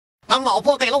当老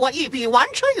婆给了我一笔玩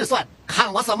车预算，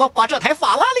看我怎么把这台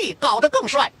法拉利搞得更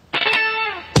帅。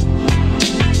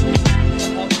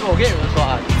我跟你们说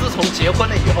啊，自从结婚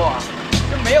了以后啊，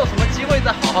就没有什么机会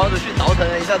再好好的去倒腾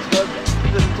一下车子，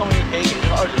这次终于可以给这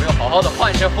个296好好的换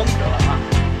一下风格了啊！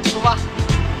出发！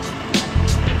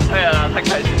哎呀，太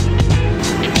开心了！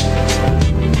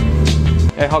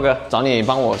哎，浩哥，找你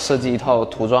帮我设计一套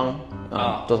涂装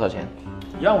啊，多少钱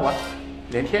？1万5啊，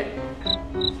连贴。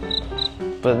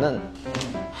不是，那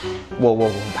我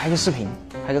拍个视频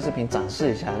展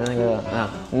示一下那个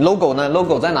logo 呢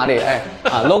 ？logo 在哪里？哎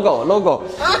啊 logo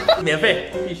免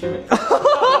费，必须免。走。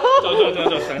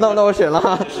那我选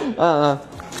了，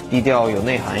低调有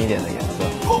内涵一点的颜色，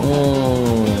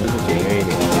简约一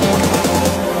点。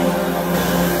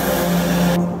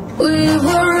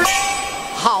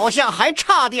好像还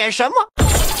差点什么。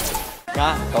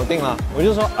啊，搞定了！我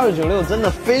就说296真的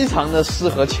非常的适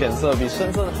合浅色，比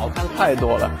深色的好看太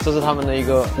多了。这是他们的一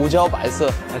个胡椒白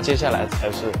色，那接下来才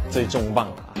是最重磅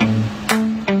的。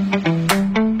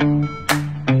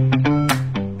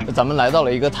咱们来到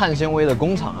了一个碳纤维的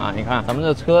工厂啊！你看，咱们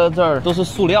的车这儿都是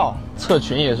塑料，侧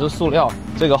裙也是塑料，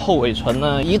这个后尾唇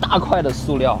呢一大块的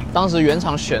塑料。当时原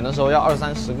厂选的时候要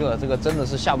20-30个，这个真的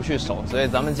是下不去手，所以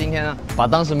咱们今天呢把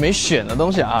当时没选的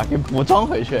东西啊给补装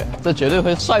回去，这绝对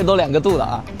会帅多2个度的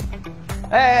啊！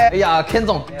哎呀 ，Ken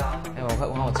总，哎，我看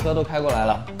我车都开过来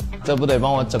了，这不得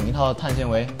帮我整一套碳纤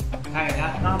维？看一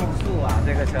看那么素啊，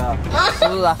这个车是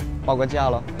不是啊？报个价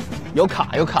了。有卡，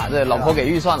这老婆给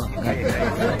预算了。可以，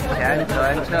前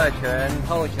唇、侧唇、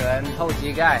后唇、后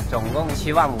膝盖，总共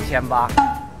75800。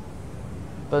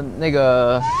不，那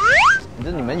个，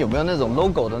你们有没有那种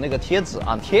logo 的那个贴纸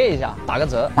啊？贴一下，打个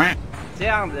折。这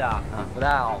样子啊，不太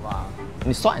好吧？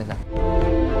你算一下。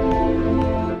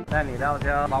那你到时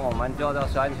候帮我们做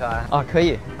宣传啊，可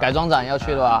以。改装展要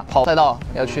去的吧？跑赛道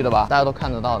要去的吧？大家都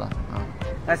看得到的啊。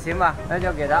那行吧，那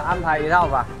就给他安排一套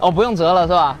吧。哦，不用折了是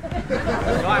吧？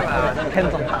算了，这Ken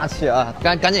总大气啊！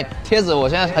赶紧贴纸，我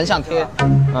现在很想贴。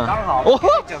刚好，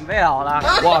准备好了。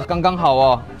哇，刚好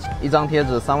哦，一张贴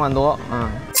纸3万多，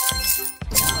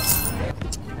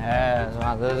哎，是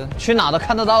吧？这去哪都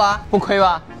看得到啦，不亏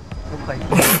吧？不亏。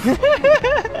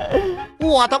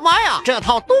我的妈呀，这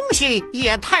套东西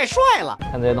也太帅了！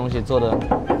看这些东西做的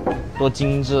多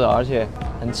精致，而且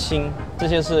很轻。这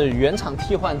些是原厂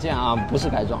替换件啊，不是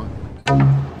改装。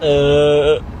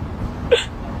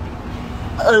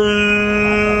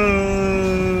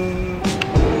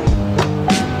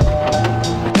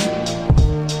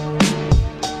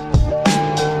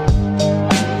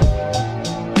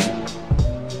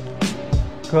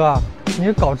哥，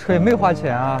你搞车也没花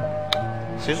钱啊？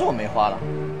谁说我没花了？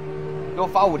给我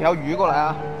发5条鱼过来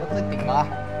啊！我自己顶了啊！